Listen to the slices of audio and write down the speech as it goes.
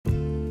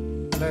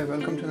Hello,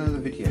 welcome to another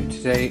video.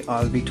 Today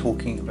I'll be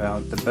talking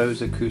about the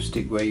Bose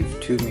Acoustic Wave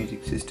 2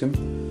 music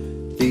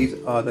system.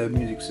 These are the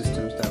music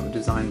systems that were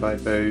designed by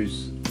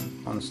Bose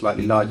on a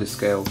slightly larger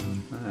scale,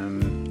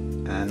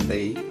 and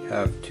they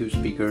have two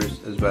speakers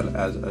as well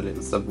as a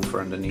little subwoofer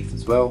underneath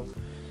as well.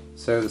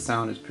 So the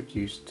sound is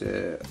produced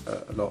a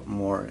lot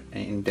more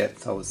in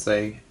depth, I would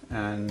say,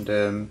 and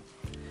the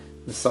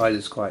size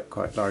is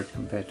quite large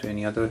compared to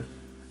any other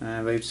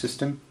wave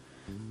system.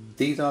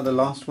 These are the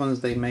last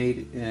ones they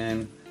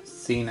made,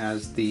 seen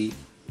as the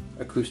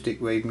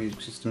Acoustic Wave Music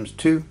Systems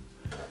 2.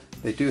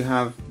 They do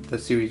have the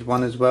Series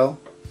 1 as well,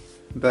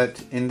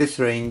 but in this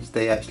range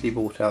they actually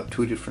brought out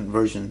two different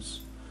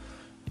versions.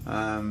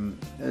 A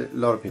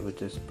lot of people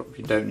just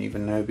probably don't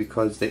even know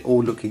because they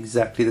all look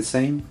exactly the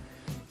same.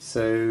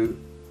 So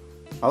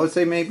I would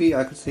say maybe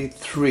I could say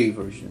three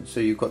versions. So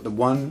you've got the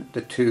 1,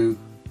 the 2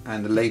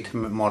 and the later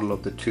model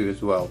of the 2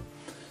 as well.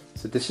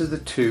 So this is the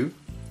 2,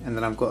 and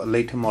then I've got a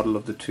later model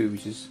of the 2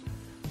 which is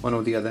one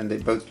or the other, and they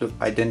both look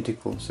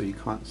identical, so you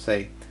can't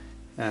say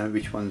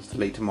which one's the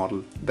later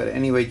model. But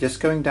anyway, just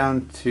going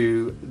down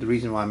to the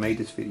reason why I made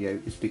this video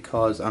is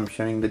because I'm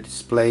showing the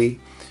display,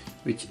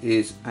 which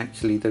is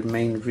actually the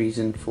main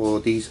reason for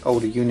these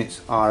older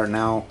units are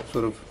now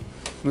sort of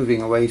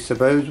moving away. So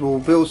Bose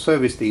will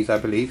service these, I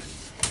believe,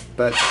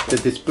 but the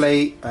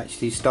display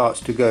actually starts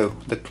to go,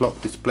 the clock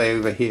display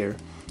over here,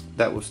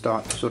 that will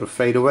start to sort of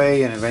fade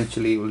away and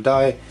eventually it will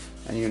die,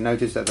 and you'll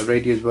notice that the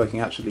radio is working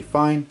absolutely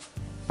fine,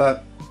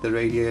 but the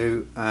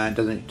radio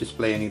doesn't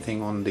display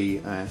anything on the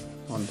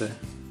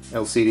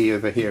LCD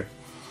over here.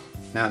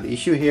 Now the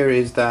issue here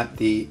is that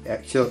the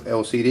actual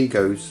LCD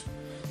goes,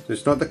 so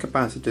it's not the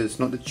capacitor, it's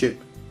not the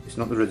chip, it's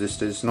not the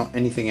resistor, it's not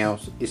anything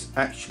else, it's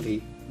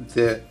actually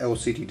the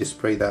LCD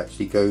display that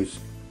actually goes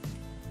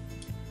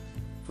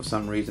for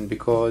some reason,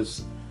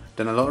 because I've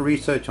done a lot of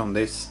research on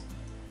this,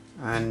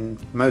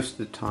 and most of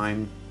the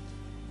time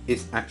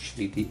it's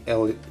actually the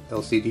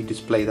LCD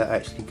display that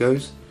actually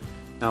goes.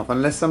 Now,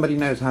 unless somebody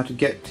knows how to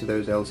get to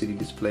those LCD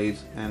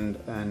displays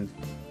and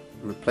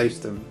replace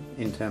them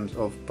in terms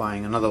of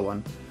buying another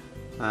one,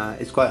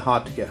 it's quite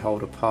hard to get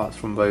hold of parts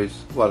from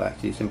Bose. Well,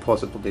 actually it's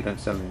impossible, they don't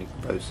sell any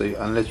from Bose. So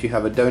unless you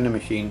have a donor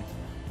machine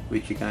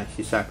which you can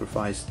actually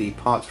sacrifice the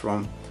parts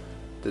from,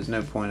 there's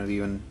no point of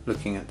even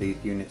looking at these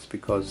units,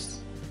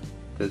 because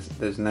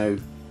there's no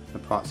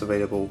parts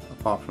available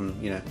apart from,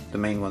 you know, the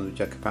main ones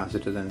which are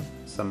capacitors and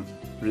some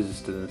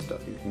resistors and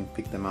stuff. You can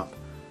pick them up,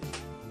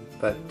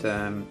 but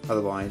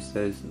otherwise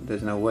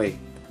there's no way.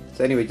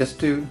 So anyway, just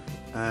to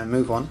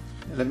move on,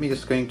 I'm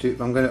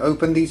going to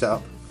open these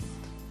up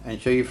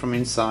and show you from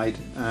inside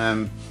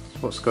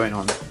what's going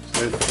on.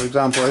 So for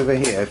example, over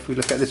here, if we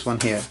look at this one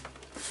here,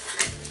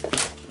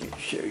 let me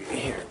show you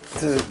here.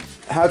 So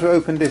how to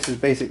open this is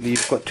basically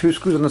you've got two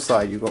screws on the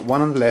side. You've got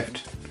one on the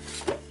left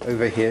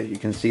over here, you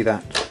can see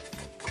that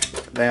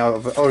they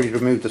have already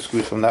removed the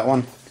screws from that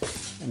one,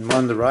 and one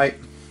on the right,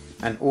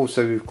 and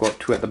also we've got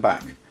two at the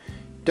back.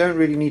 Don't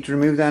really need to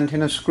remove the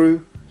antenna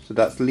screw, so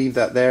leave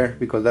that there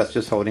because that's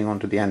just holding on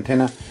to the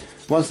antenna.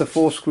 Once the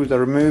four screws are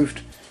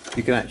removed,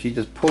 you can actually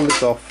just pull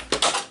this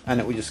off and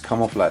it will just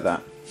come off like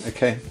that.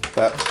 Okay,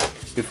 but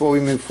before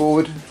we move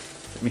forward,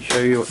 let me show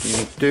you what you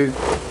need to do.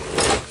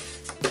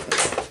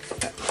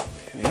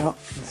 Here we are.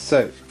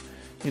 So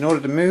in order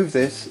to move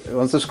this,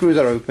 once the screws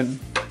are open,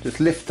 just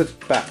lift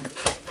it back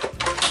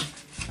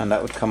and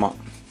that would come up.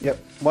 Yep,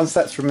 once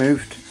that's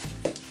removed,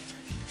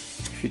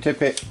 if you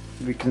tip it,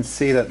 we can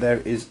see that there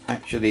is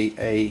actually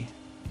a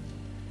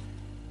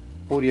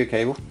audio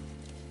cable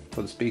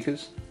for the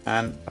speakers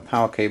and a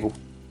power cable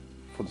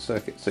for the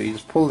circuit. So you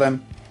just pull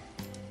them,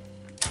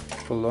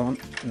 pull on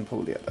and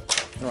pull the other.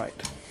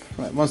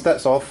 Right, once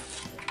that's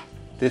off,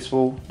 this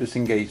will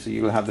disengage, so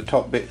you will have the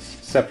top bits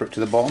separate to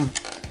the bottom.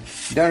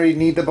 You don't really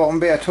need the bottom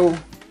bit at all.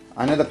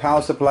 I know the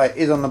power supply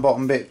is on the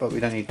bottom bit, but we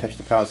don't need to touch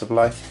the power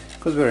supply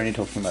because we're only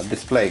talking about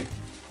display.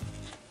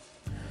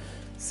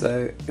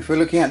 So if we're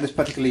looking at this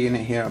particular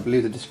unit here, I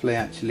believe the display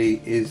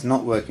actually is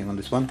not working on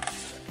this one.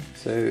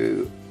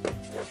 So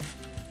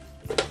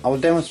I will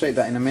demonstrate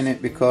that in a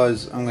minute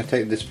because I'm going to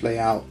take the display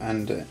out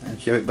and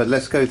show it, but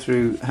let's go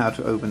through how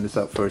to open this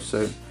up first.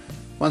 So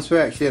once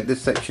we're actually at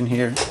this section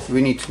here,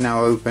 we need to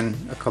now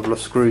open a couple of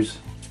screws.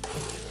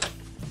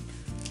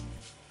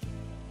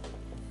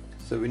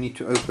 So we need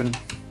to open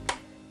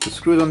the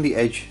screws on the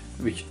edge,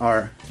 which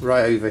are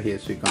right over here.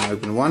 So you can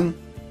open 1,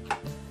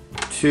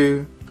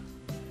 2,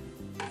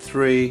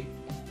 3,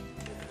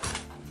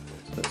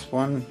 so that's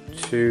 1,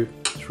 2,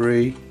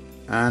 3,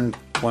 and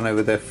one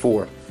over there,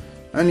 4.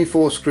 Only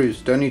 4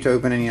 screws, don't need to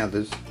open any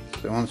others.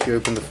 So once you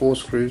open the 4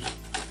 screws,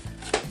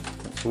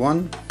 that's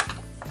 1,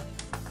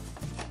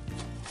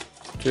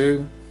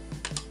 2,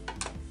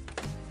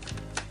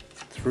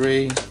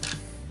 3,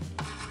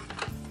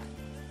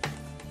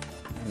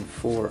 and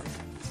 4.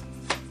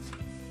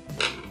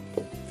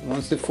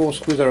 Once the 4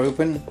 screws are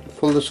open,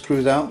 pull the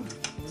screws out.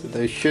 So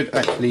they should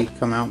actually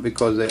come out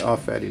because they are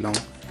fairly long.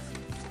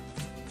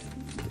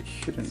 They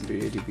shouldn't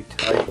really be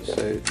tight,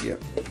 so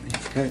yep,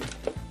 okay.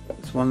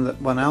 It's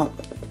one out.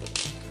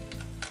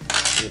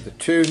 Here's the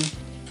 2,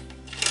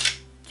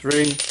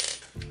 3,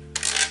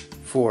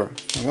 4.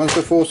 And once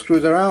the 4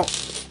 screws are out,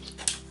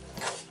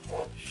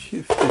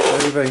 shift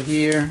this over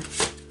here.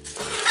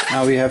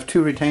 Now we have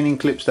 2 retaining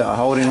clips that are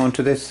holding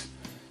onto this.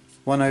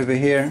 One over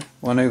here,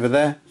 one over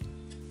there.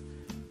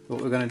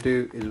 What we're going to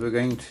do is we're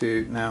going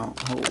to now,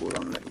 hold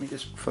on, let me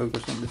just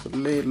focus on this a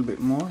little bit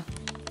more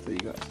so you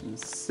guys can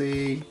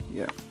see.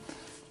 Yeah,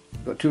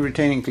 got 2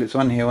 retaining clips,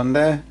 one here, one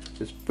there.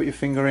 Just put your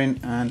finger in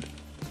and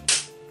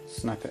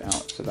snap it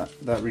out so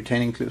that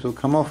retaining clips will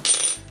come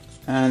off,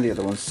 and the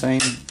other one's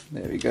same.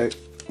 There we go.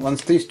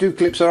 Once these 2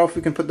 clips are off,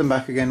 we can put them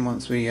back again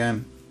once we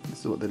this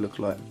is what they look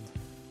like.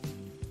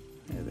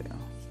 There they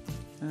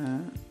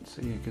are.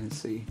 So you can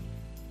see.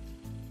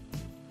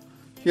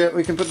 Yeah,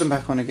 we can put them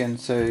back on again.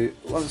 So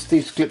once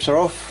these clips are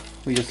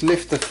off, we just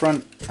lift the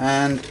front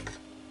and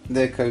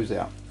there goes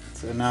out.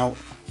 So now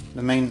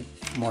the main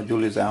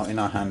module is out in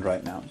our hand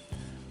right now.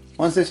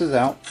 Once this is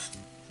out,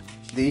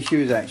 the issue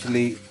is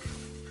actually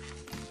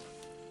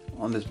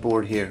on this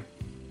board here.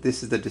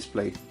 This is the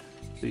display.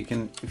 So you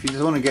can, if you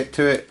just want to get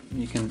to it,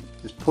 you can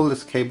just pull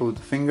this cable with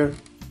the finger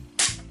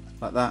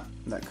like that.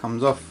 That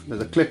comes off.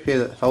 There's a clip here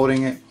that's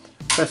holding it.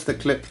 Press the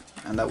clip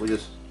and that will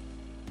just,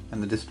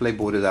 and the display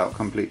board is out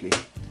completely.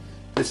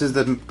 This is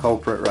the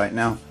culprit right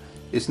now.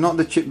 It's not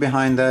the chip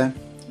behind there.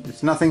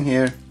 It's nothing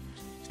here.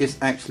 It's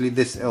actually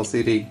this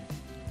LCD.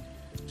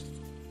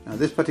 Now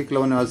this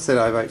particular one, I said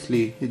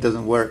it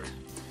doesn't work.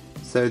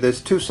 So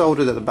there's 2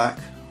 solders at the back.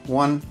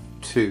 1,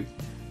 2.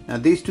 Now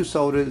these 2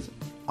 solders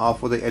are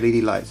for the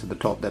LED lights at the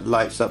top that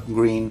lights up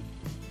green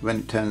when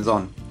it turns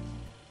on.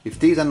 If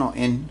these are not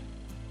in,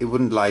 it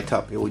wouldn't light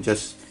up. It will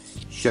just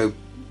show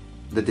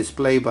the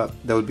display, but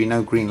there would be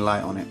no green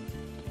light on it.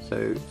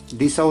 So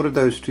desolder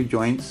those 2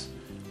 joints.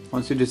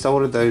 Once you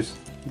desolder those,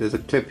 there's a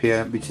clip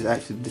here which is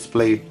actually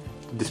the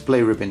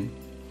display ribbon.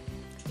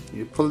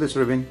 You pull this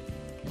ribbon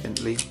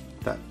gently.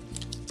 That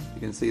you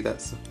can see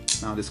that's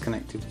now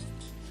disconnected.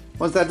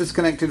 Once that's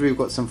disconnected, we've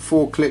got some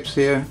 4 clips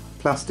here,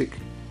 plastic,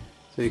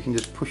 so you can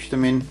just push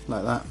them in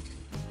like that.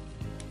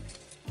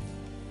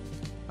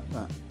 Like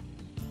that.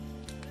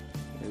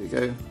 There we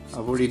go.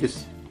 I've already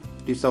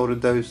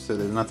desoldered those, so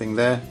there's nothing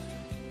there.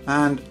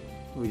 And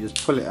we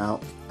just pull it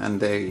out and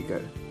there you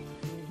go.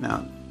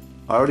 Now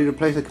I already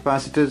replaced the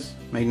capacitors,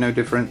 made no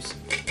difference.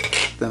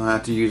 Then I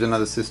had to use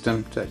another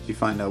system to actually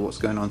find out what's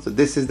going on. So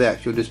this is the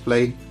actual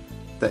display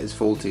that is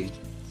faulty.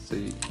 So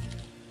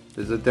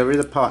there is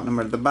a part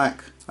number at the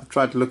back. I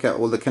tried to look at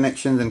all the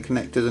connections and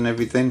connectors and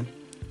everything,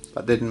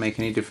 but didn't make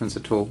any difference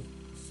at all.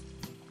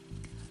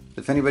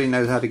 If anybody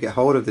knows how to get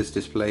hold of this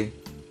display,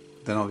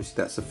 then obviously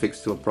that's a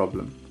fix to a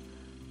problem.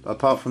 But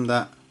apart from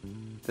that,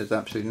 there's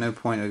absolutely no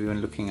point of even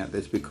looking at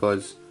this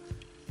because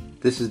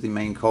this is the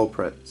main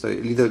culprit. So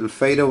either it'll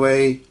fade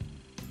away,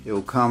 it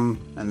will come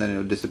and then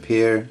it'll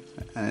disappear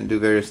and do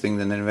various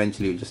things, and then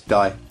eventually it'll just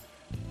die.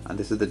 And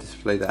this is the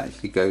display that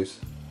actually goes.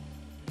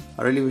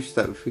 I really wish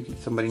that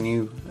somebody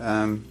knew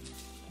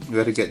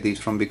where to get these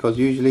from, because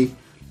usually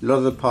a lot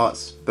of the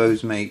parts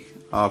Bose make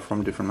are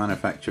from different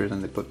manufacturers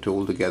and they put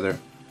all together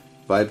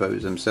by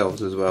Bose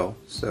themselves as well.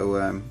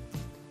 So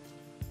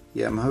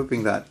yeah, I'm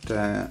hoping that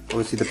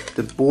obviously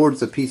the boards,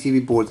 the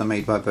PCB boards are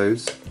made by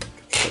Bose,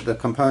 but the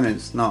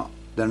components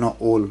they're not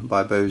all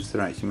by Bose.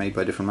 They're actually made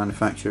by different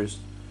manufacturers.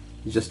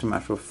 It's just a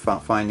matter of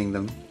finding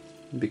them,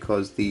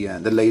 because the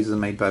lasers are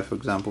made by, for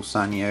example,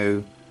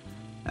 Sanyo,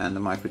 and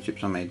the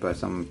microchips are made by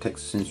some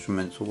Texas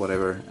Instruments or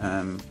whatever,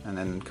 and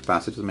then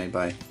capacitors are made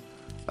by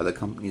other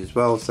companies as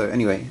well. So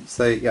anyway,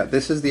 so yeah,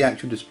 this is the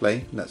actual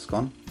display that's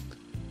gone,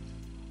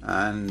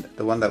 and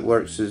the one that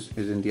works is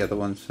in the other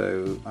one,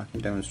 so I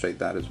can demonstrate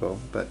that as well.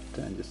 But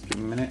just give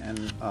me a minute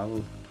and I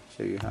will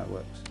show you how it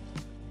works.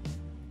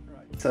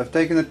 Right, so I've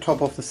taken the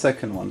top off the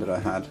second one that I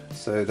had,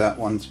 so that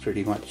one's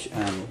pretty much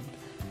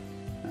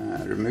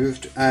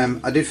removed.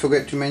 I did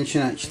forget to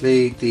mention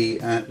actually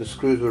the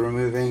screws we're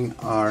removing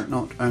are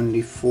not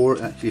only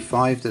 4, actually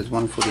 5. There's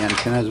one for the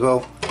antenna as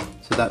well.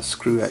 So that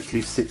screw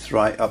actually sits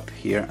right up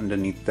here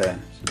underneath there.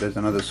 So there's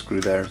another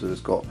screw there. So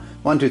it's got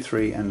 1, 2,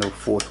 3, and the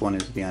 4th one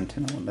is the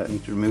antenna one. That I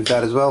need to remove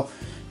that as well.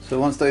 So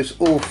once those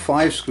all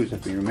 5 screws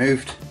have been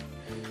removed,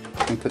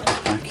 I can put this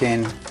back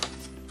in.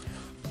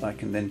 So I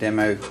can then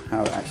demo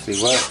how it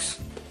actually works.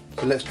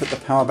 So let's put the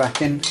power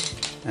back in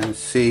and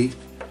see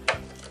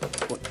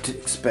what to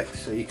expect.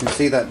 So you can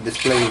see that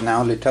display is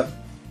now lit up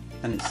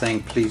and it's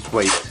saying please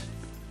wait.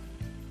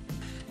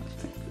 I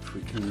think if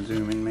we can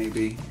zoom in,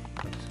 maybe you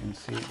can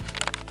see it.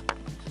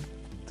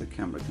 The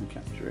camera can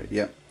capture it.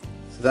 Yep.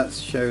 So that's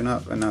shown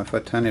up, and now if I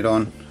turn it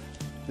on,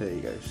 there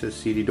you go. It says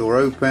CD door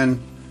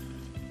open,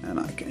 and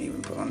I can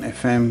even put on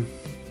FM.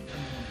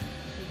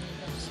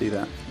 See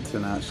that? So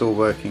now it's all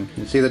working. You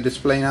can see the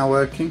display now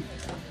working.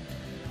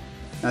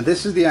 Now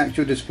this is the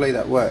actual display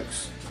that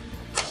works.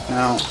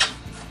 Now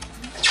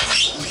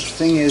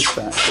the thing is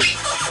that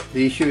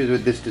the issue is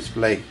with this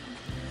display.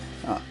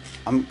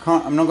 I'm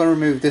not going to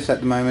remove this at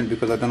the moment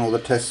because I've done all the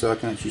tests, so I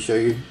can actually show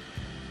you.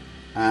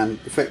 And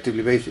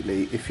effectively,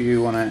 basically, if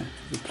you want to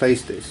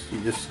replace this, you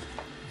just,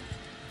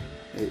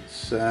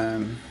 it's I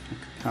can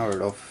power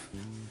it off.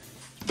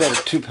 It's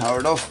better to power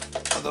it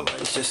off,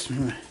 otherwise just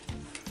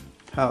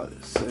power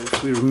this. So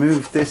if we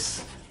remove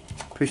this,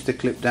 push the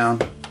clip down,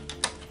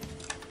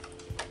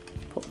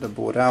 pop the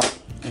board out,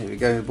 there we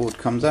go, the board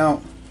comes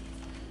out.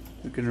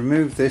 We can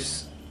remove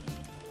this,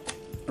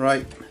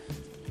 right,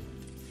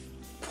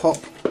 pop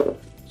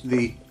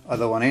the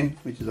other one in,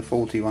 which is a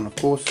faulty one of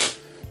course,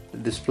 the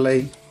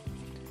display,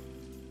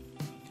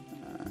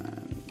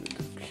 and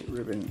the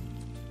ribbon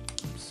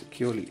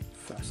securely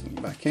fastening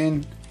back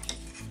in.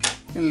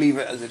 You can leave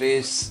it as it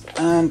is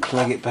and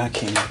plug it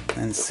back in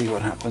and see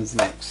what happens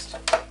next.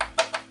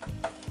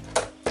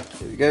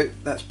 There we go,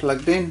 that's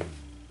plugged in,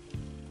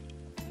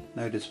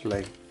 no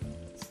display,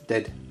 it's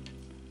dead.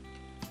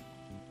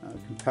 Now we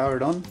can power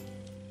it on,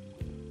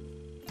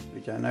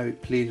 which I know,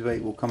 please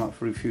wait, will come up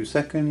for a few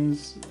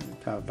seconds.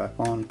 Power it back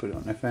on, put it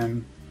on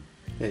FM,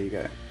 there you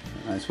go,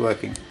 and it's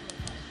working.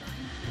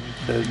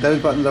 So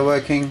those buttons are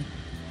working,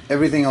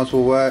 everything else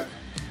will work.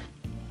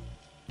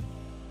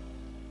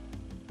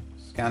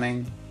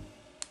 Scanning.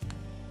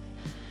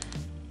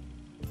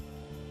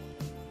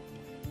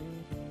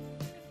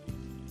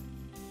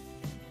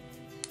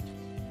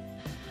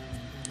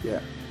 Yeah,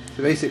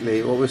 so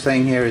basically what we're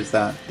saying here is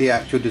that the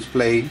actual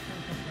display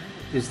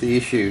is the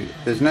issue.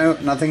 There's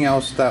nothing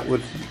else that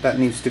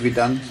needs to be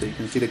done. So you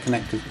can see the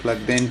connectors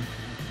plugged in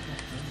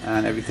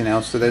and everything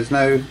else. So there's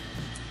no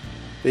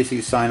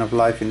basically sign of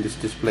life in this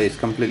display. It's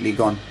completely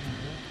gone.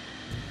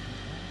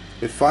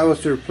 If I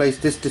was to replace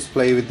this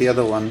display with the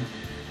other one,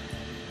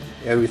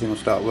 everything will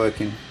start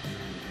working.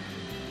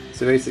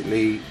 So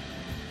basically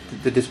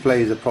the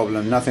display is a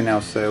problem, nothing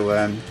else. So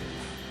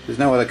there's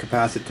no other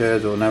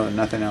capacitors or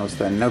nothing else.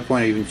 Then no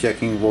point even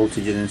checking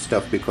voltages and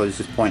stuff, because it's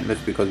just pointless,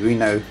 because we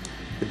know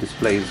the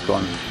display is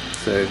gone.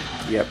 So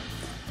yep,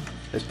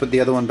 let's put the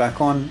other one back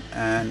on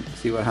and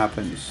see what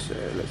happens. So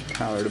let's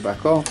power it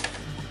back off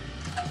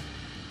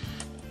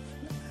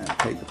and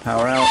take the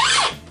power out.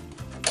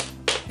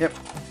 Yep,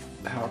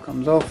 power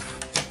comes off,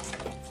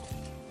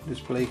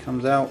 display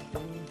comes out.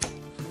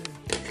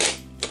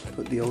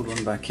 Put the old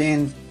one back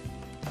in,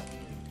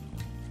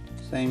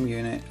 same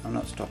unit. I'm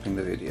not stopping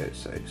the video,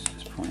 so it's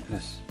just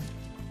pointless.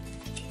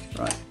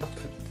 Right,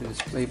 put the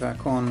display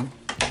back on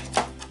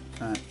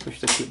and push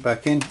the clip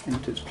back in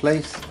into its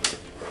place.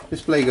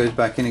 Display goes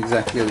back in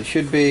exactly as it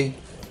should be.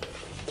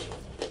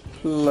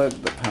 Plug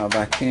the power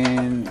back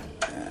in,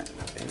 and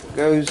there it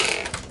goes.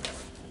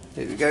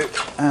 There we go,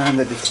 and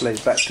the display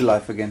is back to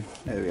life again.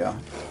 There we are.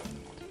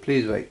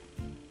 Please wait.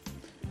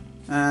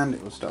 And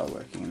it will start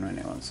working, and when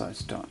it once I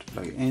start to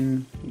plug it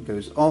in, it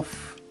goes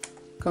off,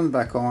 comes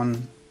back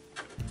on,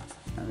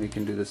 and we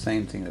can do the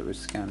same thing that we're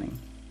scanning.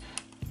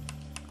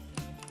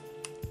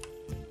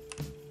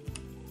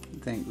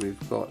 I think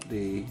we've got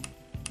the,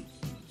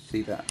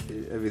 see that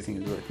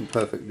everything is working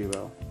perfectly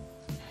well.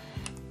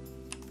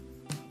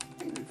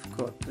 We've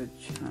got the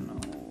channel,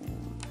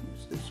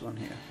 it's this one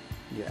here,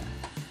 yeah.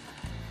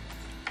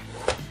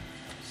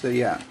 So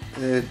yeah,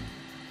 so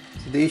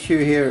the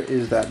issue here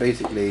is that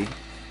basically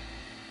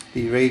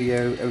the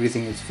radio,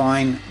 everything is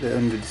fine,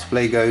 and the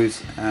display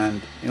goes,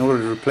 and in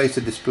order to replace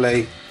the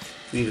display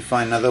we need to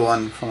find another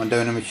one from a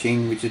donor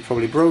machine which is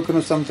probably broken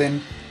or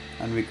something,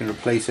 and we can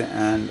replace it,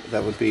 and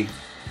that would be,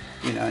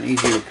 you know, an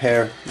easy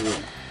repair.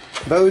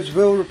 Bose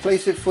will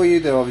replace it for you.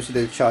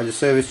 They'll charge a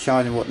service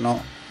charge and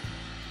whatnot,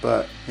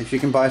 but if you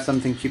can buy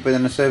something cheaper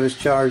than a service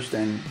charge,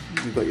 then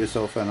you've got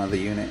yourself another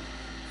unit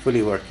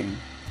fully working.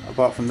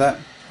 Apart from that,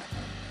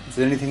 is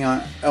there anything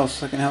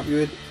else I can help you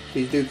with?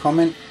 Please do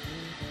comment.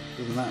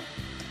 Other than that,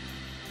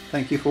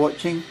 thank you for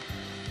watching.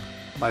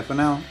 Bye for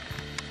now.